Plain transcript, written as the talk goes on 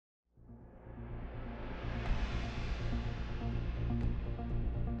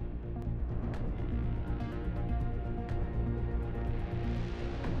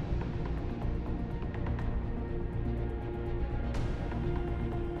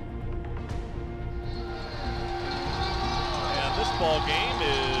football game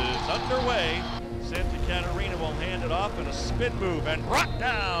is underway. Santa Catarina will hand it off in a spin move and brought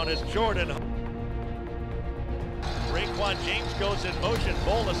down is Jordan. Raekwon James goes in motion.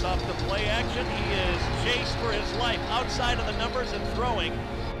 Bolus off the play action. He is chased for his life outside of the numbers and throwing.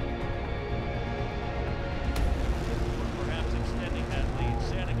 Perhaps extending that lead.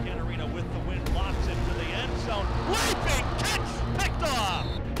 Santa Catarina with the win locks into the end zone. Leaping catch picked off.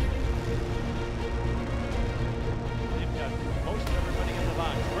 They've got most everybody in the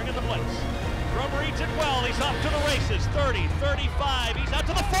box. Bringing the blitz. Drum reads it well. He's off to the races. 30, 35. He's out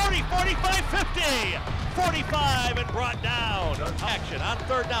to the 40, 45, 50. 45 and brought down. Action on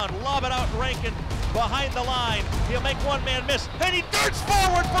third down. Lob it out Rankin behind the line. He'll make one man miss. And he darts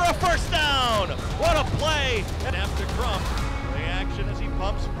forward for a first down. What a play. And after Crum. The action as he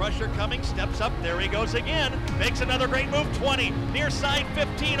pumps. Pressure coming. Steps up. There he goes again. Makes another great move. 20. Near side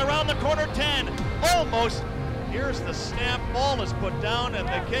 15. Around the corner 10. Almost. Here's the snap. Ball is put down and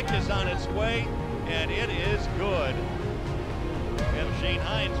the kick is on its way. And it is good. And Shane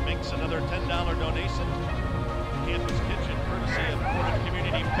Hines makes another $10 donation. Campus Kitchen, courtesy of Portage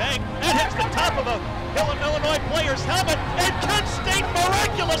Community Bank. That hits the top of a Illinois player's helmet, and Kent State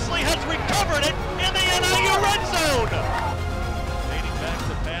miraculously has recovered it in the NIU red zone. Fading back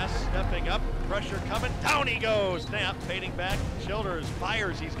the pass, stepping up, pressure coming, down he goes. Snap, fading back, Childers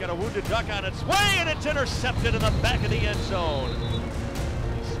fires, he's got a wounded duck on its way, and it's intercepted in the back of the end zone.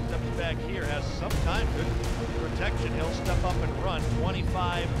 Back here has some time, good protection. He'll step up and run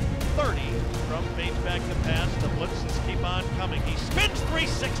 25-30. From fades back the pass. The blitzes keep on coming. He spins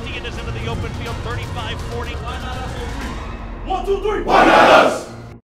 360 and is into the open field. 35-40. 1, 2, 3. Bananas!